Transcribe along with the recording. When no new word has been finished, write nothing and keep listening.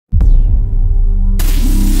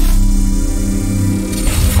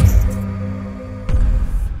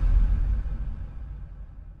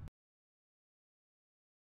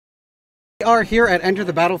We are here at Enter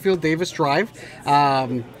the Battlefield Davis Drive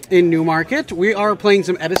in Newmarket. We are playing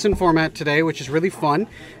some Edison format today, which is really fun.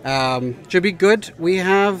 Should be good. We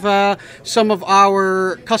have some of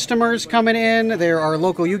our customers coming in. There are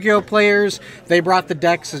local Yu-Gi-Oh players. They brought the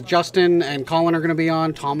decks. Justin and Colin are going to be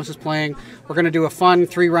on. Thomas is playing. We're going to do a fun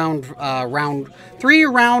three-round round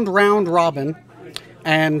robin.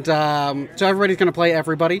 And so everybody's going to play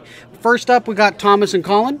everybody. First up, we got Thomas and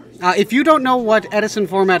Colin. If you don't know what Edison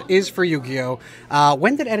format is for Yu-Gi-Oh,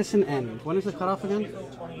 when did Edison end? When is the cutoff again?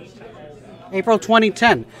 April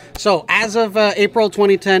 2010. So as of April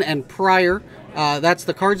 2010 and prior, that's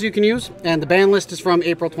the cards you can use. And the ban list is from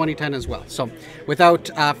April 2010 as well. So without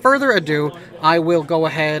further ado, I will go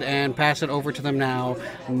ahead and pass it over to them now.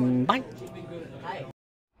 Bye.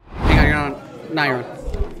 Hang on, you're on. Now you're on.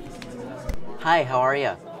 Hi, how are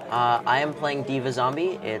you? I am playing Diva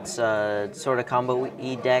Zombie. It's a sort of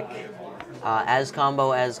combo-y deck, as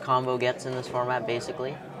combo gets in this format,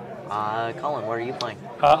 basically. Colin, what are you playing?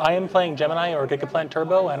 I am playing Gemini or Gigaplant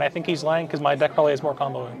Turbo, and I think he's lying because my deck probably has more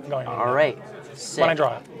combo going on. All right, sick. When I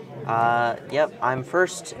draw it. Yep, I'm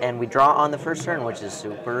first, and we draw on the first turn, which is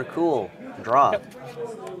super cool. Draw. Yep.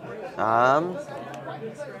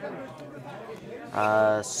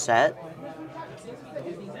 Set.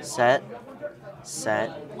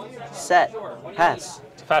 Pass.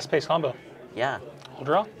 It's a fast-paced combo. Yeah. We'll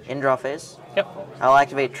draw. In draw phase. Yep. I'll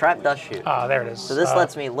activate Trap Dust Shoot. Ah, there it is. So this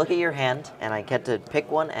lets me look at your hand, and I get to pick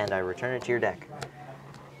one, and I return it to your deck.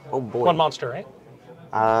 Oh boy. One monster, right?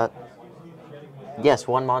 Yes,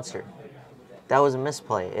 one monster. That was a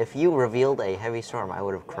misplay. If you revealed a Heavy Storm, I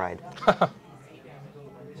would have cried.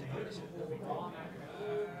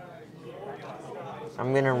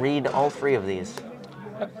 I'm gonna read all three of these.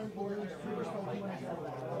 Yep.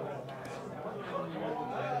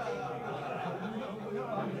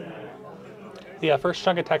 The first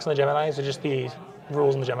chunk of text in the Geminis are just the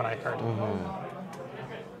rules in the Gemini card.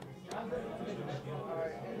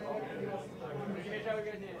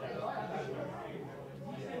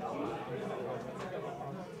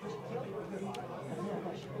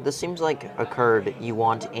 This seems like a card you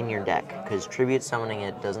want in your deck, because tribute summoning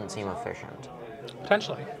it doesn't seem efficient.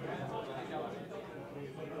 Potentially.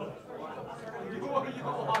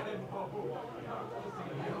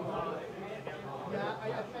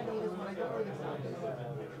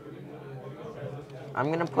 I'm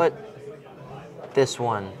gonna put this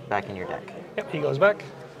one back in your deck. Yep, he goes back.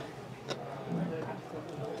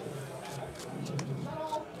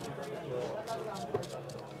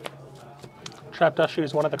 Trap Dust Shoot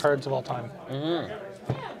is one of the cards of all time.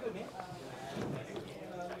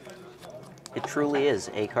 It truly is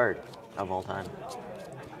a card of all time.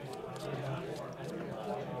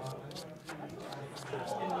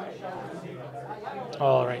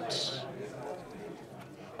 All right.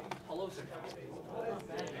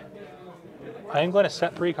 I am going to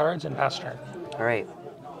set 3 cards and pass turn. All right.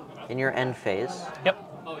 In your end phase, Yep,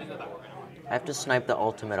 I have to snipe the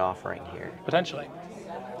ultimate offering here. potentially.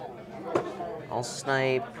 I'll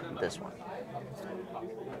snipe this one.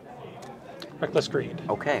 Reckless Greed.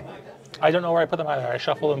 Okay. I don't know where I put them either. I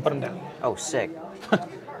shuffle them and put them down. Oh, sick.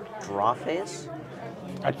 Draw phase?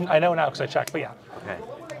 I know now because I checked, but yeah. Okay.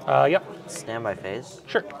 Yep, Standby phase.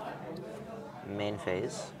 sure. Main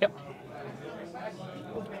phase. Yep.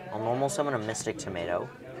 I'll normal summon a Mystic Tomato.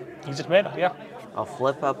 Use a tomato, yeah. I'll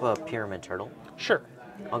flip up a Pyramid Turtle. Sure.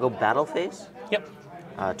 I'll go battle phase. Yep.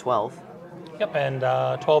 12. Yep, and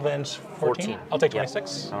 12 and 14. I'll take Yep.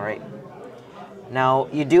 26. All right. Now,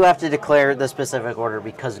 you do have to declare the specific order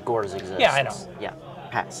because Gores exists. Yeah, I know. Yeah.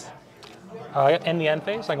 Pass. Yep, in the end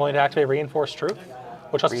phase, I'm going to activate Reinforced Truth,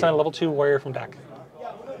 which lets me send a level 2 warrior from deck.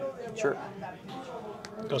 Sure.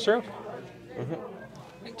 Goes through. Mm-hmm.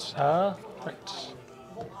 Right.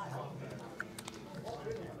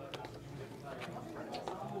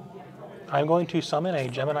 I'm going to summon a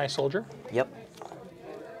Gemini Soldier. Yep.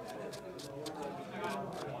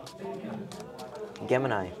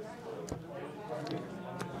 Gemini.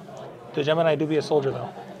 The Gemini do be a soldier,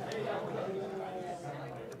 though.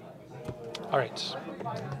 All right.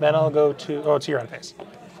 Then I'll go to... Oh, it's your end phase.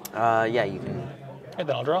 Yeah, you can. Okay,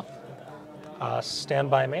 then I'll draw.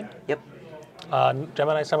 Standby main. Yep.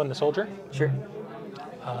 Gemini summon the soldier. Sure.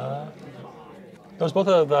 Those both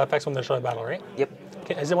of the effects when they're destroyed by battle, right? Yep.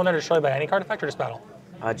 Okay, is it when they're destroyed by any card effect or just battle?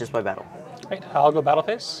 Just by battle. Right, I'll go battle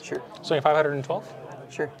phase. Sure. Swing 512.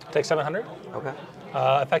 Sure. Take 700. Okay.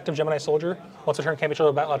 Effective Gemini Soldier. Once a turn can't be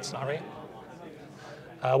destroyed by battle. That's not right.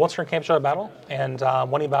 Once a turn can't be destroyed by battle, and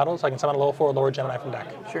when he battles, I can summon a level 4 lower Gemini from deck.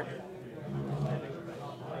 Sure.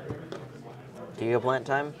 Gigaplant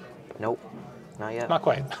time? Nope. Not yet. Not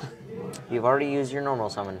quite. You've already used your normal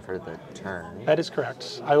summon for the turn. That is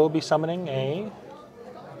correct. I will be summoning a...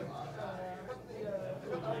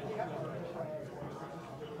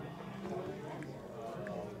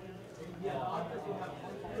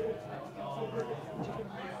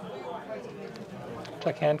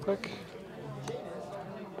 Check hand quick.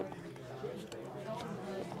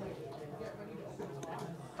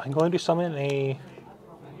 I'm going to summon a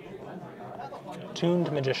Tuned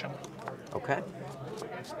Magician. Okay.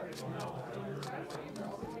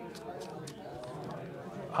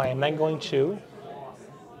 I am then going to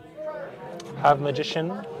have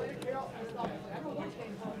Magician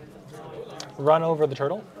run over the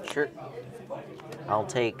turtle. Sure. I'll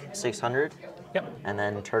take 600. Yep. And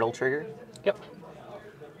then turtle trigger. Yep.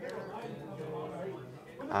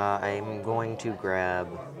 I'm going to grab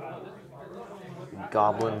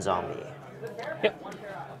Goblin Zombie. Yep.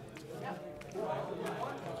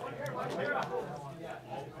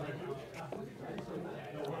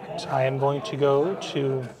 So I am going to go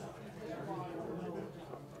to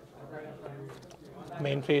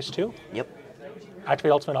main phase 2. Yep.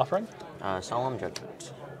 Activate Ultimate Offering. Solemn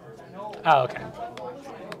Judgment. Oh, okay.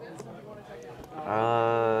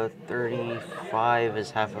 35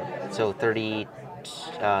 is half of... So 37?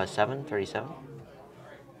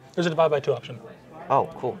 There's a divide by 2 option. Oh,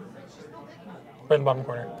 cool. Right in the bottom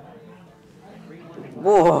corner.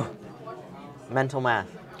 Whoa! Mental math.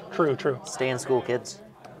 True, true. Stay in school, kids.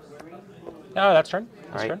 Oh, that's turn.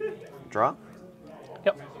 That's All right. turn. Draw.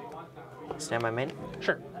 Yep. Stand by main.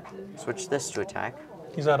 Sure. Switch this to attack.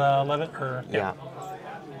 He's at 11 or... Yeah.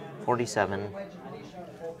 47.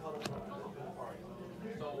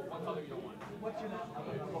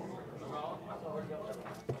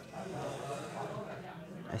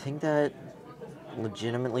 I think that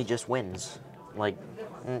legitimately just wins. Like,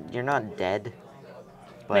 you're not dead.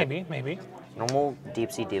 But Maybe. normal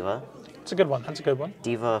Deep Sea Diva. It's a good one. That's a good one.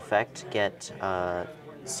 Diva effect, get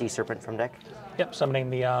Sea Serpent from deck. Yep, summoning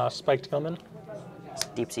the Spiked Gilman.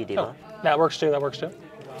 Deep Sea Oh, Diva. that works too, that works too.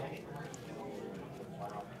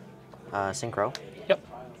 Synchro. Yep,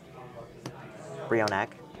 Brionac.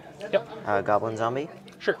 yep, Goblin Zombie.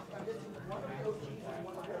 sure.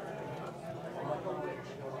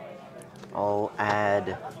 I'll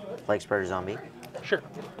add Plague Spreader Zombie. Sure.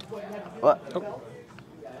 What? Oh.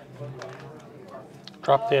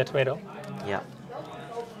 Drop the tomato. Yeah.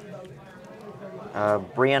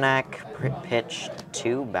 Brionac, pitch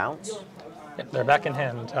 2, bounce. Yep, they're back in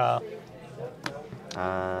hand. Right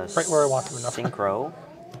where I want them enough. Synchro.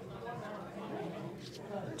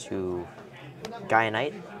 To Gaia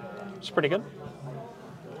Knight. It's pretty good.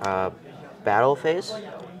 Battle phase.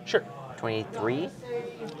 Sure. 23,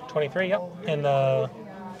 23, yep. And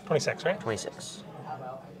 26, right? 26.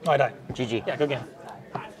 Oh, I died. GG. Yeah, good game.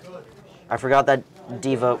 I forgot that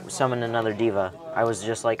Diva summoned another Diva. I was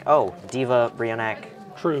just like, oh, Diva, Brionac,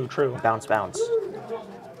 True, true. bounce, bounce.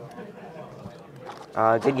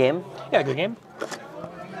 Good game. Yeah, good game.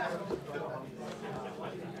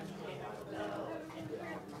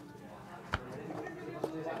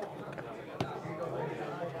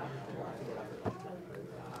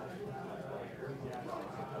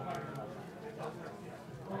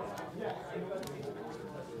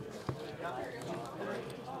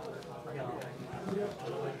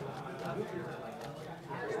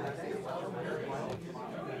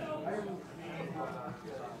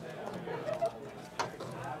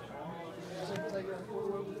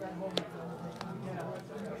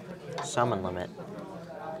 Summon limit.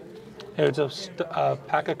 It was just a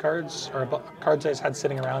pack of cards, or cards I just had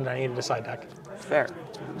sitting around, and I needed a side deck. Fair.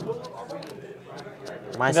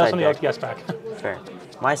 My And that's side when you like deck. to guess back. Fair.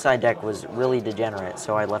 My side deck was really degenerate,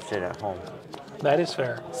 so I left it at home. That is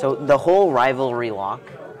fair. So the whole rivalry lock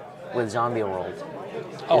with Zombie World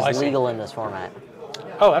Oh, I is see. legal in this format.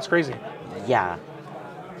 Oh, that's crazy. Yeah.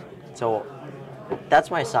 So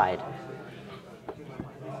that's my side.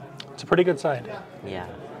 It's a pretty good side. Yeah.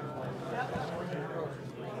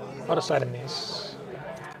 A lot of side in these.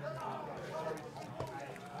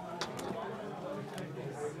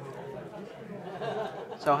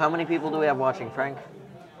 So how many people do we have watching, Frank?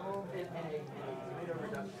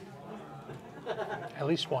 At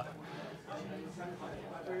least one.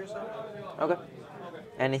 Okay.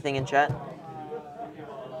 Anything in chat?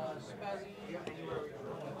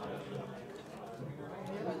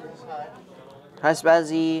 Hi,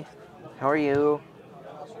 Spazzy. How are you?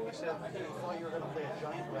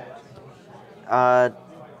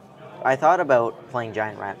 I thought about playing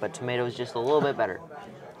Giant Rat, but Tomato is just a little bit better.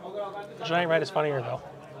 Giant Rat is funnier, though.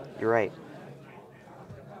 You're right.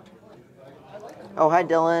 Oh, hi,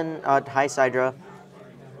 Dylan. Hi, Sidra.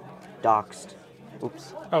 Doxed.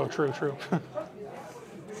 Oops. Oh, true, true.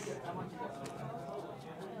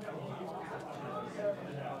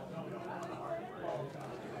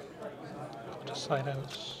 Just slide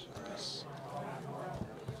out. Yes.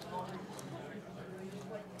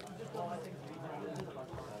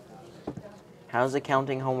 How's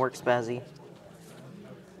accounting homework, Spazzy?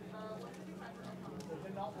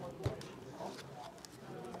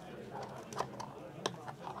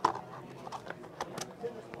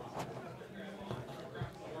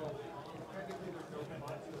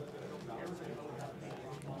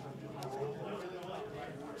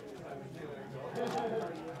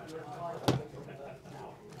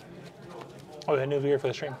 Oh, a new viewer for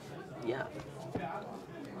the stream. Yeah.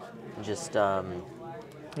 Just,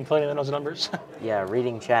 You playing in those numbers? yeah,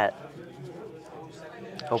 reading chat.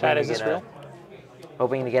 Hoping Chat, to is this get real?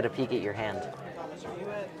 hoping to get a peek at your hand.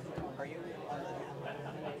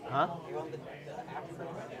 Huh?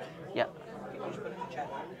 Yeah.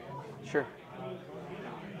 Sure.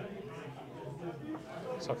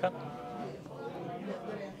 It's okay.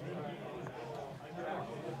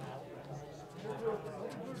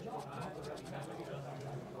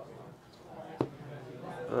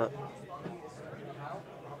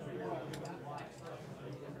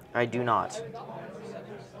 I do not.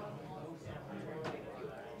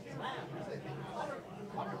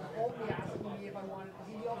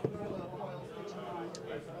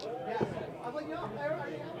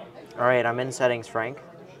 All right, I'm in settings, Frank.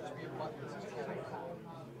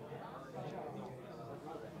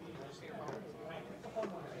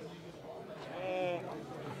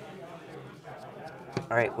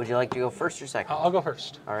 All right, would you like to go first or second? I'll go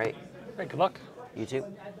first. All right, All right, good luck. you too.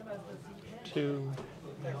 2.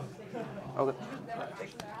 Okay.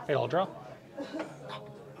 Hey, I'll draw.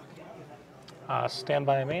 Stand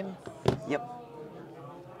by main. Yep.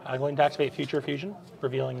 I'm going to activate Future Fusion,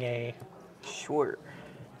 revealing a Sure.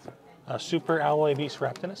 Super Alloy Beast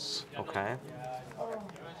Raptinus, Okay.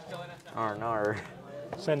 Nar.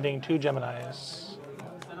 sending 2 Geminis.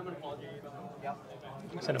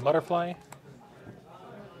 Send a Butterfly,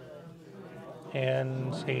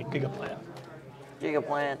 and a Gigaplant.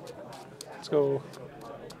 Gigaplant. Let's go.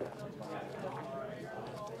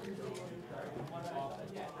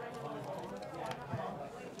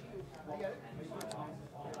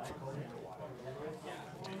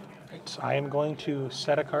 Right, I am going to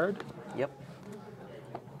set a card, Yep.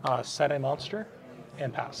 set a monster,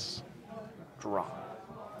 and pass. Draw.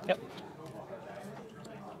 Yep.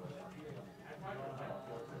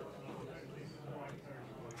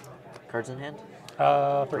 Cards in hand.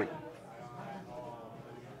 3.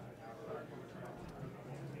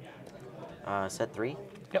 Set 3.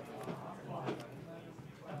 Yep.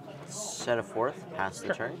 Set a 4th. Pass the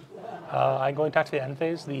Sure. turn. I'm going to activate end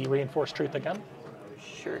phase, the Reinforced Truth again.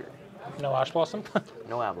 Sure. No Ash Blossom.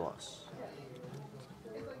 No Ablos.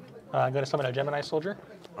 I'm going to summon a Gemini Soldier.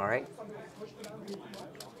 All right.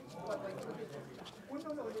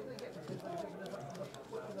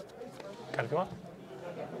 Cut if you want.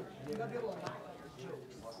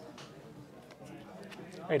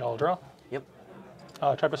 Right, I'll draw. Yep.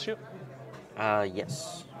 Try to shoot.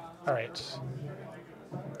 Yes. All right.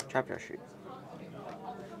 Trapjaw shoot.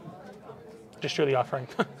 Just show the offering.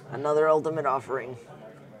 Another ultimate offering.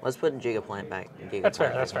 Let's put Gigaplant back. That's fair,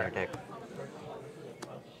 Gigaplant that's back in fair. our deck.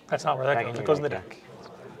 That's not where that Back goes. in It your goes in the deck, deck.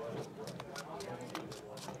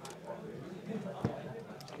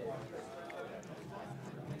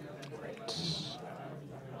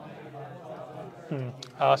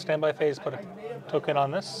 Standby phase, put a token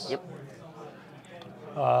on this. Yep.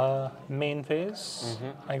 Main phase.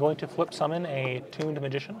 I'm going to flip summon a Tuned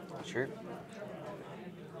Magician. Sure.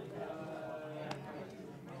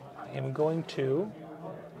 I am going to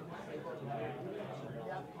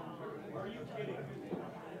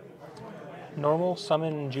normal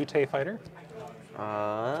summon Jute Fighter.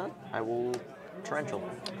 I will torrential.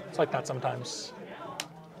 It's like that sometimes.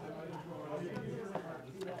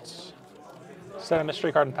 Set a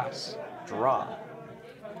mystery card and pass. Draw.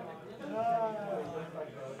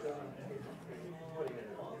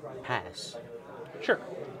 Pass. Sure.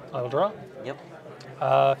 I will draw.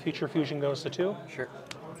 Yep. Future Fusion goes to 2. Sure.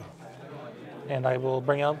 And I will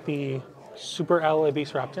bring out the Super Alloy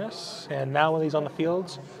Beast Raptinus. And now when he's on the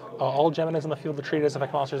field, all Geminis on the field are treated as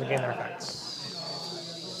effect monsters and gain their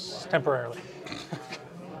effects. Temporarily.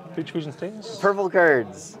 Future Fusion stays. Purple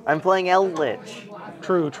cards. I'm playing Eldritch.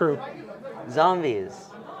 True, true. Zombies.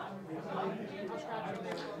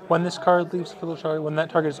 When this card leaves the field, when that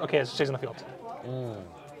target is... Okay, it stays on the field.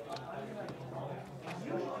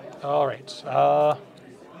 All right.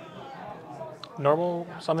 Normal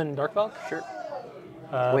summon Dark Valk. Sure.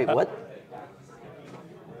 Wait, what?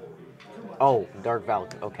 Oh, Dark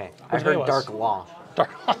Valk. Okay. I Which one it heard was? Dark Law. Dark.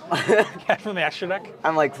 Yeah, from the extra deck.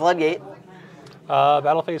 I'm like, Floodgate.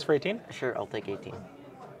 Battle phase for 18. Sure, I'll take 18.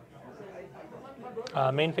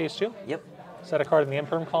 Main phase 2. Yep. Set a card in the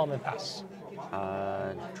Imperm column and pass.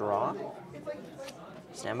 Draw.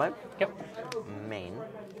 Standby. Yep. Main.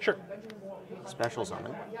 Sure. Special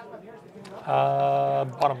summon.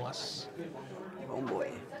 Bottomless. Oh boy.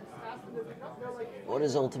 What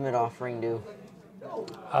does Ultimate Offering do?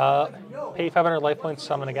 Pay 500 life points,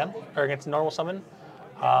 summon again, or against normal summon,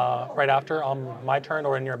 right after on my turn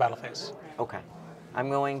or in your battle phase. Okay. I'm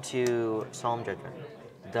going to Solemn Judgment.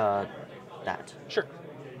 That. Sure.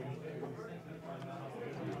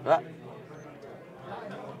 Ah,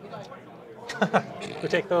 We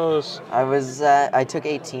take those I took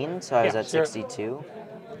 18, so I was Yeah, at so you're- 62.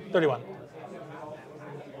 31.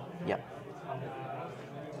 Yep.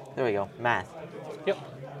 There we go. Math. Yep.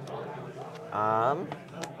 I'll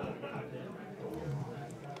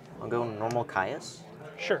go normal Caius.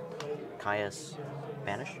 Sure. Caius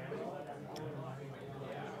Banish.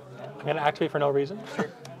 I'm going to activate for no reason.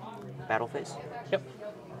 Battle phase. Yep.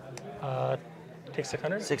 Take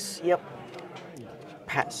 600. 6. Yep.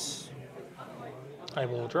 Pass. I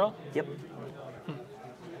will draw. Yep.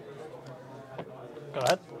 Go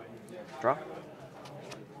ahead. Draw.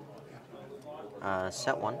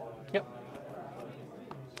 Set 1. Yep.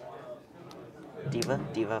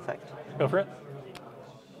 Diva effect. Go for it.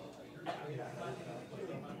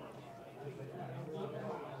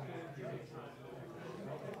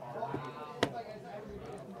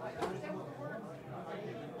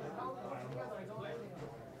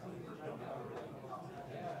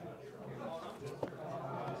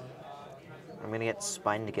 I'm gonna get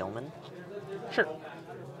Spined Gilman, Sure.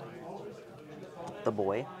 the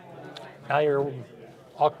boy. Now your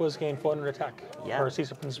Aquas gain 400 attack. Yeah. Or Sea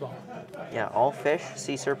Serpent as well. Yeah, all fish,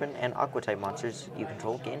 sea serpent, and aqua type monsters you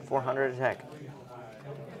control gain 400 attack.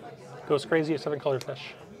 Goes crazy at 7 colored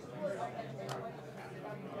fish.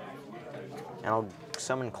 And I'll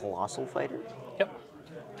summon Colossal Fighter. Yep.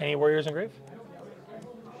 Any warriors in grave?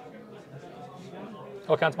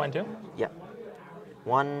 Oh, counts mine too? Yeah.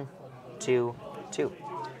 1, 2, 2.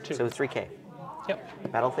 Two. So 3K.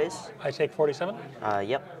 Yep. Battle phase. I take 47.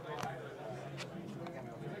 Yep.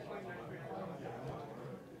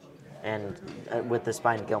 And with the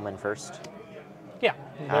Spined Gilman first. Yeah.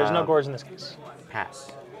 There's no Uh, gores in this case.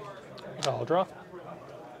 Pass. I'll draw.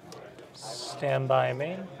 Stand by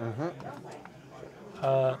main.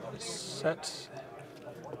 Set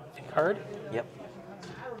a card. Yep.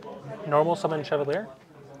 Normal summon Chevalier.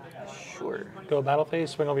 Sure. Go battle phase,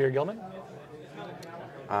 swing over your Gilman.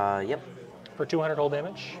 Yep. For 200 hull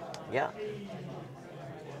damage. Yeah.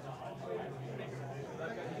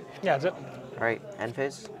 Yeah, that's it. All right. End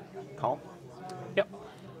phase. Call. Yep.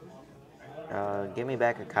 Give me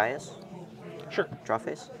back a Caius. Sure. Draw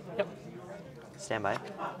phase. Yep. Standby.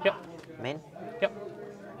 Yep. Main.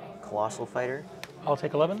 Yep. Colossal Fighter. I'll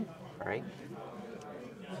take 11. All right.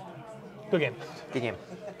 Good game. Good game.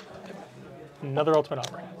 Another ultimate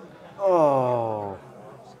offering. Oh.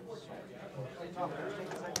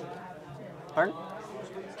 Pardon?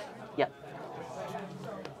 Yeah.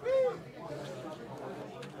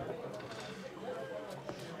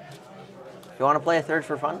 You want to play a third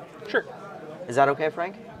for fun? Sure. Is that okay,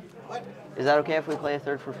 Frank? What? Is that okay if we play a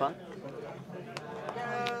third for fun?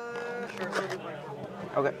 Sure.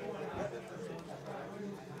 Okay.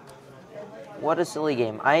 What a silly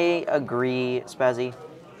game. I agree, Spazzy.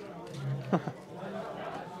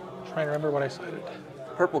 Trying to remember what I cited.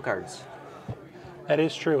 Purple cards. That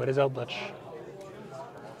is true. It is Eldritch.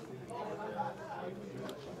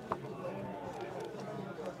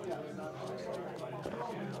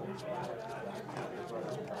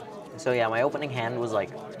 So yeah, my opening hand was like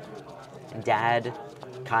Dad,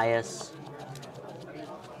 Caius,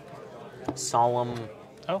 Solemn,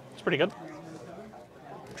 Oh, it's pretty good.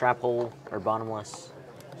 Trap Hole or Bottomless,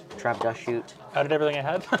 Trap Dust Shoot, How did everything I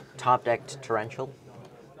had? Top Decked Torrential.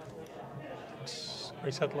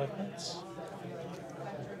 Reset the life points.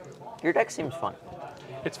 Your deck seems fun.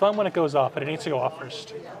 It's fun when it goes off, but it needs to go off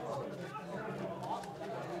first.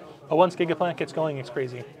 But once Gigaplant gets going, it's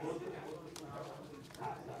crazy.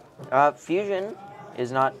 Fusion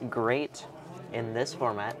is not great in this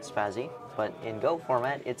format, Spazzy, but in Go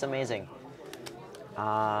format, it's amazing.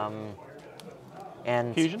 And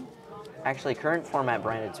Fusion? actually, current format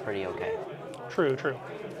branded's pretty okay. True, true.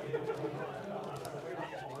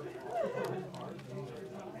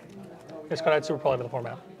 This card I'd super probably with the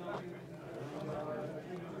format.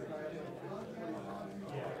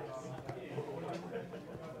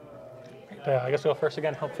 I guess we'll go first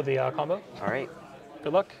again. Hope for the combo. All right,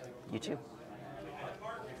 Good luck. you too.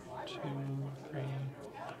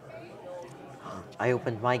 I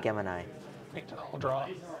opened my Gemini. Wait, I'll draw.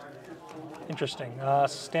 Interesting.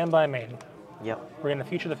 Standby main. Yep. We're going to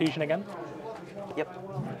feature the fusion again. Yep.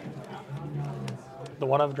 The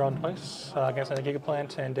one I've drawn twice against a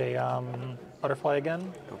Gigaplant and a butterfly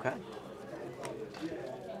again. Okay.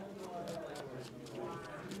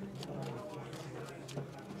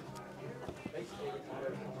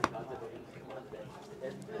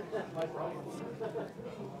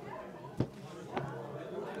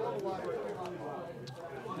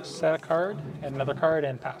 Set a card, and another card,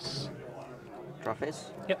 and pass. Draw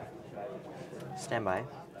face. Yep. Standby.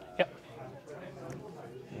 Yep.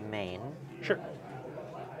 Main. Sure.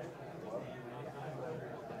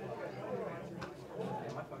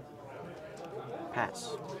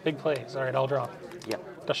 Pass. Big plays. All right, I'll draw.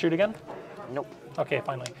 Yep. Does shoot again? Nope. Okay,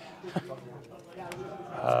 finally.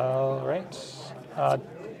 All right.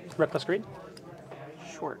 Reckless Greed.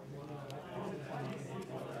 Short.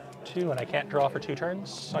 2, and I can't draw for 2 turns.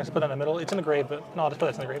 So I just put that in the middle. It's in the grave, but no, I'll just put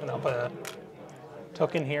this in the grave, and then I'll put a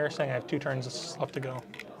token here saying I have 2 turns left to go.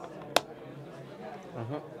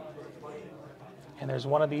 And there's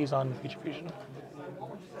one of these on Future Fusion.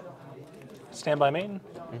 Standby main.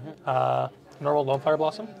 Normal Lone Fire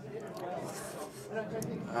Blossom.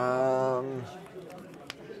 Are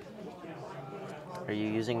you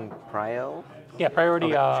using Prio? Yeah,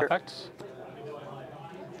 priority Okay, sure. effects.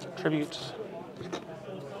 Tribute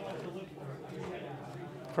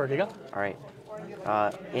for Giga. All right.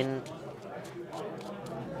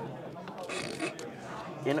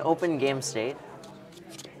 In open game state,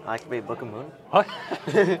 activate Book of Moon. What?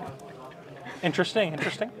 Interesting,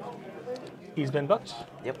 interesting. He's been booked.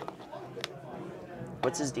 Yep.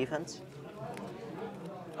 What's his defense?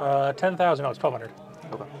 10,000. No, it's 1,200.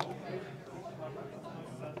 Okay.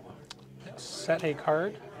 Set a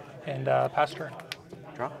card and pass turn.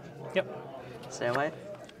 Draw. Yep. Standby.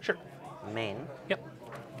 Sure. Main. Yep.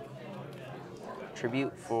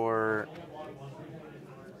 Tribute for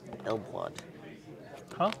Illblood.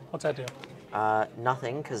 Huh? What's that do?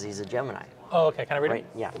 Nothing, because he's a Gemini. Oh, okay. Can I read Right?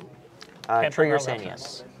 it? Yeah. Can't Trigger bring out saying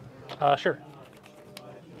left. yes. Sure.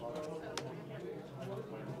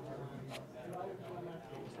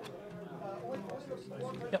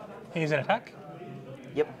 Yep. He's in attack.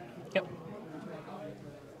 Yep. Yep.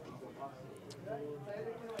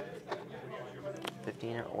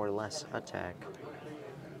 15 or less attack.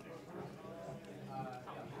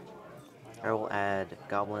 I will add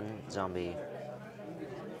Goblin, Zombie.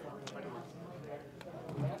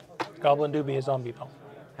 Goblin do be a zombie though.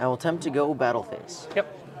 I will attempt to go battle phase.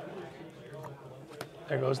 Yep.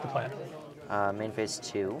 There goes the plan. Main phase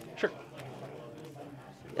 2. Sure.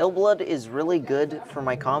 Illblood is really good for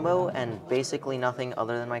my combo and basically nothing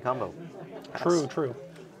other than my combo. Pass. True, true.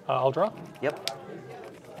 I'll draw. Yep.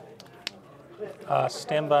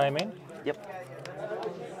 Standby main. Yep.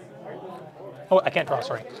 Oh, I can't draw,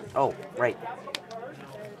 sorry. Oh, right.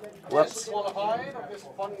 Whoops.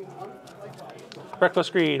 Reckless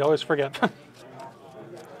Greed, always forget.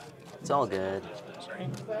 It's all good. Sorry.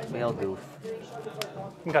 We all goof.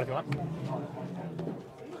 You got it if you want.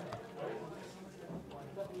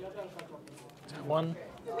 Is that one?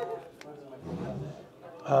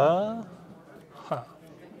 Huh.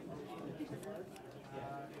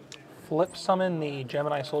 Flip summon the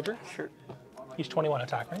Gemini Soldier. Sure. He's 21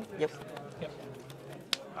 attack, right? Yep. Yep.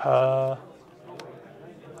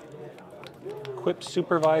 Equip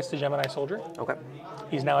Supervise the Gemini Soldier. Okay.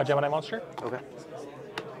 He's now a Gemini monster. Okay.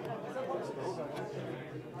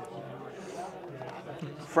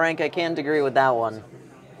 Frank, I can't agree with that one.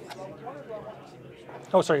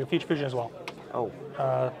 Oh, sorry, Future Fusion as well. Oh.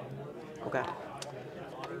 Okay.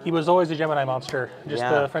 He was always a Gemini monster, just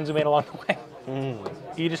Yeah. the friends we made along the way.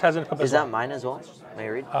 He just hasn't equipped Is as well. that mine as well? May I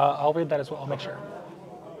read? I'll read that as well, I'll make sure.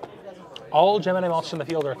 All Gemini monsters in the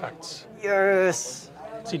field are effects. Yes!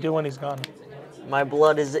 What's he doing when he's gone? My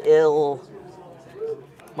blood is ill.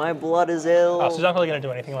 My blood is ill. So he's not really going to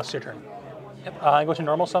do anything unless it's your turn. Yep. I go to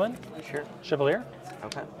normal summon, Sure. Chevalier.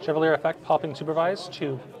 Okay. Chevalier effect, popping Supervise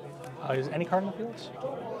to use any card in the field.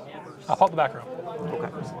 I'll pop the back row. Okay.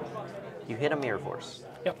 You hit a Mirror Force.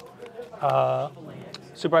 Yep.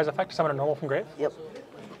 Supervise effect, summon a normal from grave. Yep.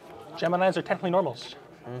 Geminis are technically normals.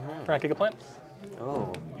 For a Gigaplant.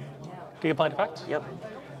 Oh. Gigaplant effect. Yep.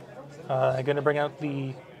 I'm going to bring out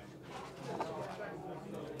the...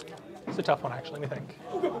 It's a tough one, actually, let me think.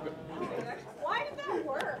 Why did that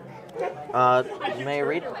work? May I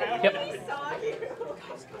read? Yep. He saw you.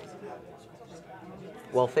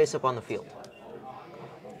 Well, face up on the field.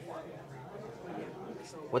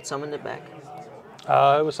 What summoned it back?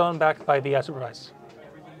 It was summoned back by the Supervise.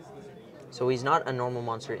 So he's not a normal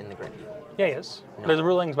monster in the grave. Yeah, he is. No. There's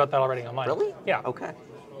rulings about that already online. Really? Yeah. Okay.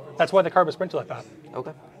 That's why the card was printed like that.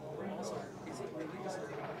 Okay.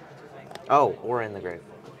 Oh, or in the grave.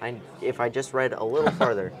 If I just read a little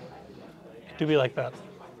farther. It do be like that.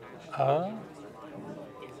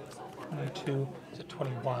 22, is it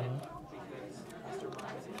 21?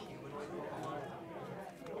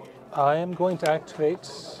 I am going to activate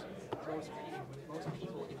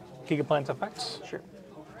Gigaplant effects Sure.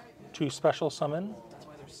 to special summon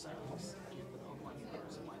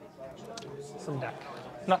from deck.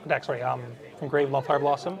 Not deck, sorry, from Grave Lowfire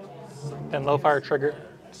Blossom, then Lowfire Trigger,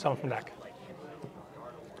 summon from deck.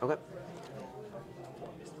 Okay.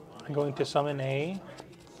 I'm going to summon a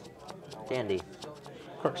Dandy.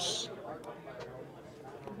 Curse.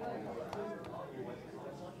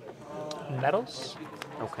 Nettles?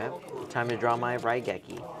 Okay. Time to draw my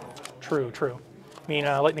Raigeki. True, true. I mean,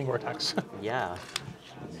 Lightning Vortex. Yeah.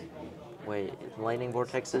 Wait, Lightning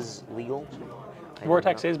Vortex is legal? I didn't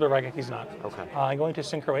Vortex know. is, but Raigeki's not. Okay. I'm going to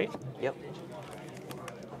Synchro 8. Yep.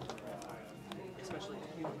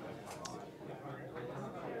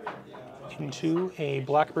 Into a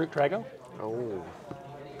Black Brute Drago. Oh.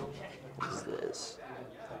 What is this?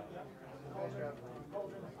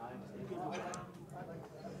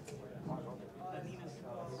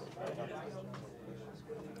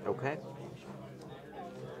 Okay.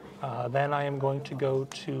 Then I am going to go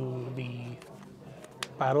to the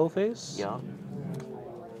battle phase. Yeah.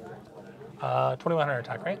 2100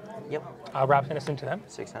 attack, right? Yep. Raptinus into them.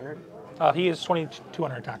 600. He is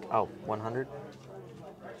 2200 attack. Oh, 100.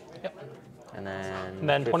 Yep. And then. And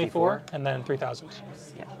then 24, 54. and then 3000.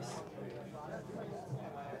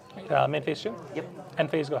 Yeah. Main phase 2. Yep. End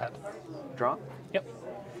phase, go ahead. Draw. Yep.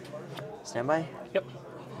 Standby. Yep.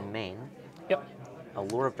 Main. Yep.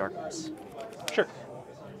 Allure of Darkness. Sure.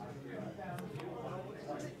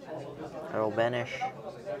 I will banish.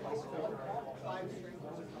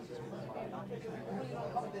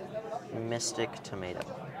 Mystic Tomato.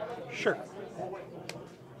 Sure.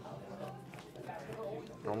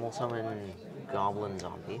 Normal summon Goblin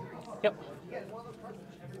Zombie. Yep.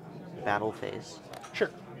 Battle phase. Sure.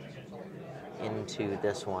 Into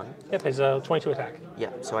this one. Yep, his 22 attack.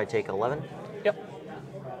 Yeah, so I take 11. Yep.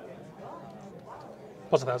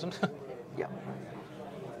 Plus 1000. Yeah.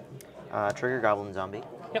 Trigger Goblin Zombie.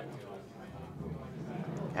 Yep.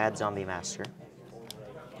 Add Zombie Master.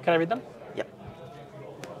 Can I read them? Yep.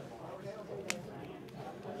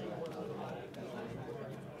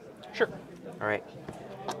 Sure. All right.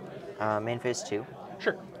 Main phase 2.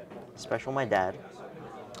 Sure. Special my dad.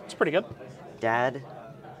 It's pretty good. Dad.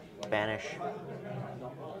 Banish.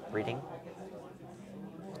 Reading.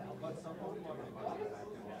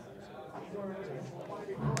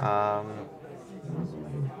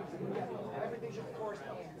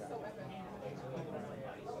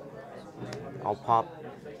 I'll pop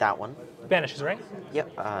that one. Vanishes, right?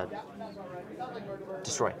 Yep.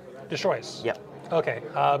 Destroy. Destroys. Yep. Okay.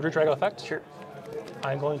 Brute Drago effect. Sure.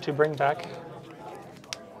 I'm going to bring back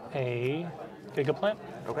a Gigaplant.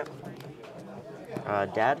 Okay.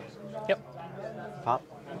 Dad. Yep. Pop.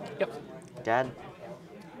 Yep. Dad.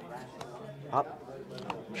 Pop.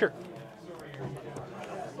 Sure.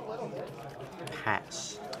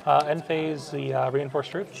 Pass. End phase, the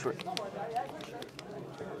Reinforced Truth. Sure.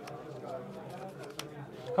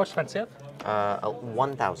 How much defense do you have?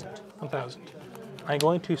 1,000. 1000. I'm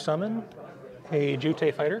going to summon a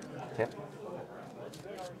Jute Fighter. Okay.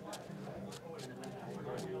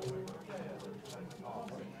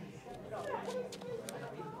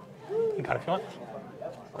 You got it if you want.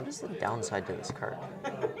 What is the downside to this card?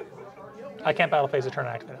 I can't battle phase a turn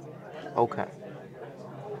and activate it. Okay.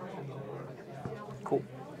 Cool.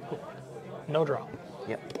 No draw.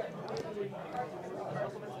 Yep.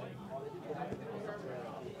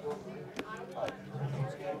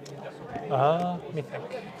 Let me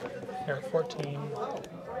think. Here at 14.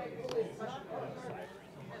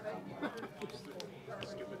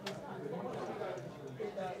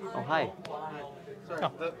 Oh, hi. Sorry,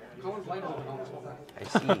 Oh. the Colin's light wasn't on. I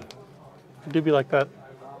see. It do be like that.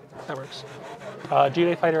 That works.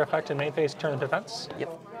 Jute Fighter effect in main phase, turn of defense. Yep.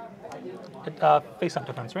 Face up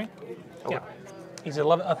defense, right? Okay. Yeah. He's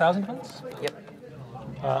 1,000 defense. Yep.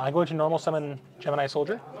 I'm going to normal summon Gemini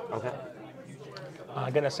Soldier. Okay.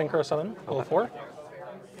 I'm going to Synchro summon level Okay. 4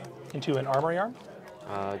 into an Armory Arm.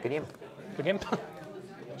 Good game. Good game.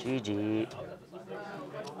 GG.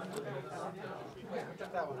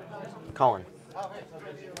 Colin.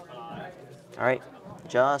 All right.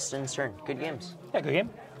 Justin's turn. Good games. Yeah, good game.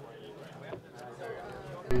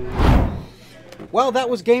 Well, that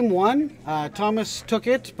was game one. Thomas took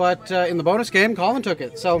it, but in the bonus game, Colin took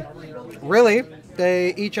it. So, really,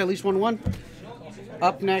 They each at least won 1.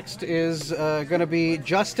 Up next is going to be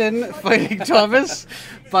Justin fighting Thomas,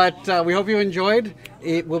 but we hope you enjoyed.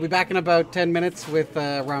 We'll be back in about 10 minutes with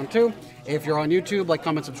round 2. If you're on YouTube, like,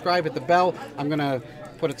 comment, subscribe, hit the bell. I'm going to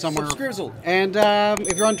put it somewhere. Subscrizzle. And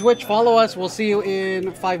if you're on Twitch, follow us. We'll see you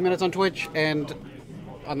in 5 minutes on Twitch and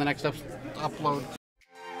on the next upload.